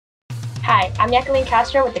Hi, I'm Jacqueline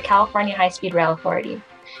Castro with the California High-Speed Rail Authority.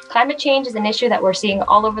 Climate change is an issue that we're seeing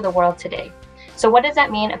all over the world today. So what does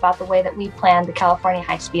that mean about the way that we plan the California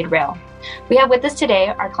High-Speed Rail? We have with us today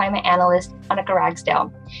our climate analyst, Annika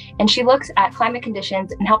Ragsdale, and she looks at climate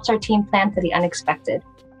conditions and helps our team plan for the unexpected.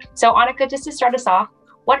 So Annika, just to start us off,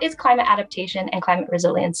 what is climate adaptation and climate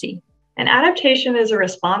resiliency? An adaptation is a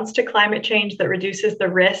response to climate change that reduces the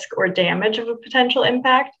risk or damage of a potential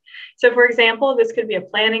impact. So, for example, this could be a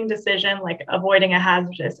planning decision like avoiding a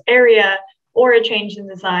hazardous area or a change in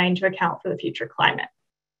design to account for the future climate.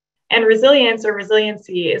 And resilience or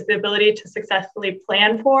resiliency is the ability to successfully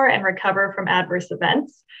plan for and recover from adverse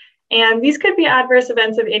events. And these could be adverse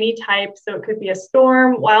events of any type. So it could be a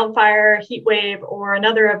storm, wildfire, heat wave, or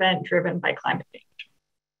another event driven by climate change.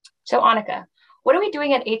 So Annika, what are we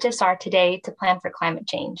doing at HSR today to plan for climate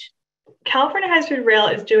change? California High-Speed Rail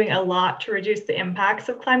is doing a lot to reduce the impacts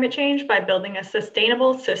of climate change by building a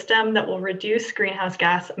sustainable system that will reduce greenhouse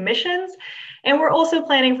gas emissions. And we're also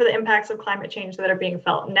planning for the impacts of climate change that are being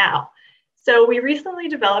felt now. So we recently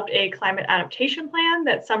developed a climate adaptation plan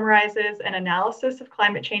that summarizes an analysis of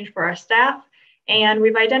climate change for our staff. And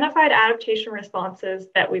we've identified adaptation responses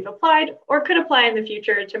that we've applied or could apply in the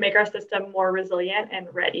future to make our system more resilient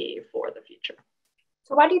and ready for the future.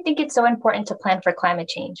 So why do you think it's so important to plan for climate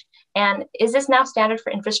change? And is this now standard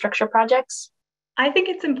for infrastructure projects? I think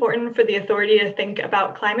it's important for the authority to think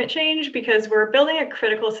about climate change because we're building a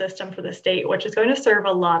critical system for the state, which is going to serve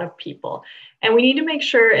a lot of people. And we need to make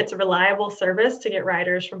sure it's a reliable service to get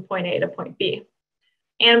riders from point A to point B.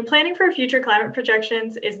 And planning for future climate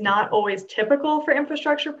projections is not always typical for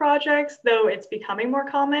infrastructure projects, though it's becoming more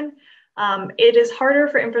common. It is harder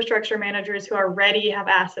for infrastructure managers who already have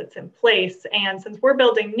assets in place. And since we're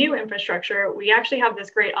building new infrastructure, we actually have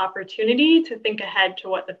this great opportunity to think ahead to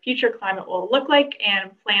what the future climate will look like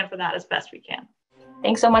and plan for that as best we can.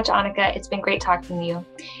 Thanks so much, Annika. It's been great talking to you.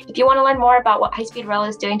 If you want to learn more about what High-Speed Rail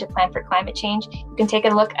is doing to plan for climate change, you can take a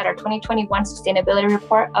look at our 2021 Sustainability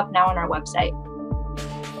Report up now on our website.